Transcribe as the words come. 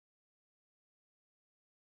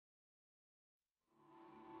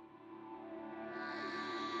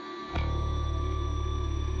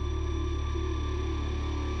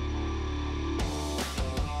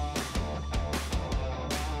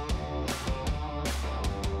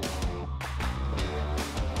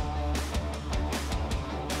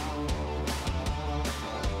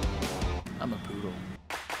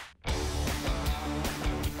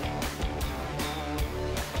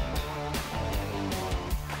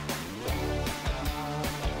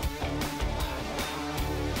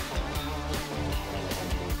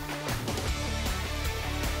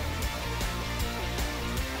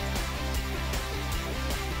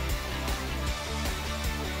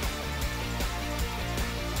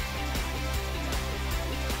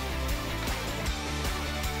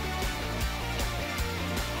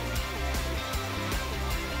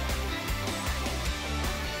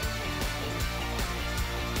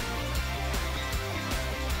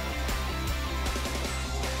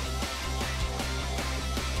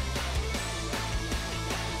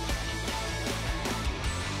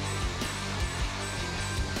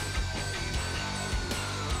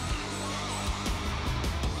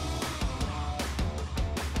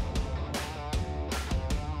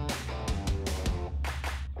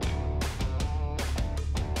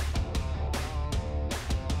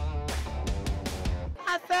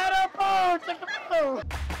go!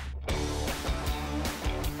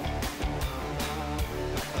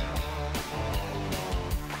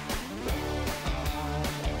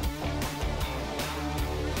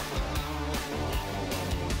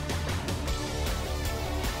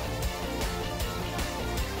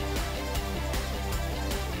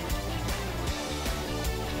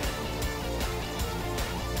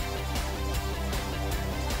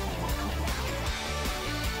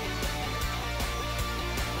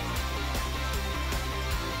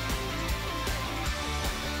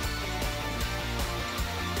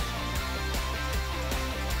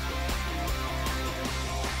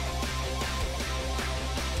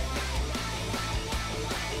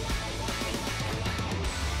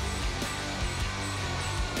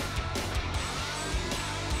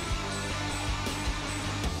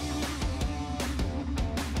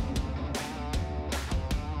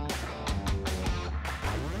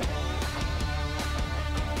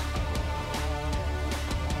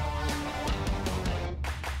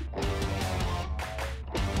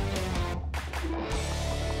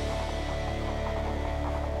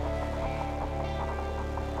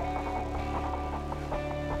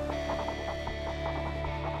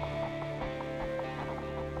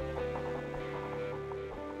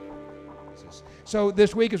 So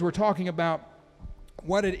this week, as we're talking about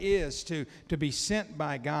what it is to be sent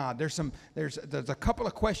by God, there's a couple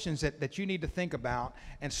of questions that you need to think about,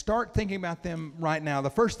 and start thinking about them right now. The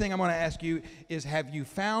first thing I'm going to ask you is, have you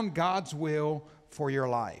found God's will for your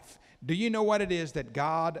life? Do you know what it is that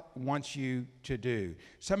God wants you to do?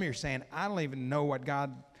 Some of you are saying, I don't even know what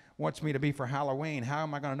God wants me to be for Halloween. How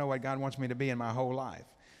am I going to know what God wants me to be in my whole life?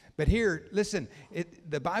 But here, listen,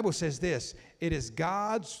 the Bible says this: it is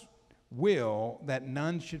God's will that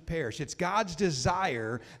none should perish. It's God's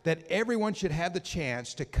desire that everyone should have the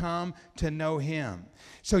chance to come to know Him.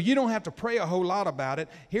 So you don't have to pray a whole lot about it.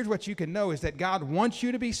 Here's what you can know, is that God wants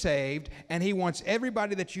you to be saved, and He wants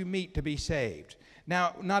everybody that you meet to be saved.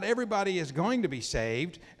 Now, not everybody is going to be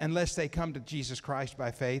saved unless they come to Jesus Christ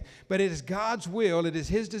by faith, but it is God's will, it is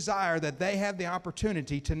His desire that they have the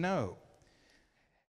opportunity to know.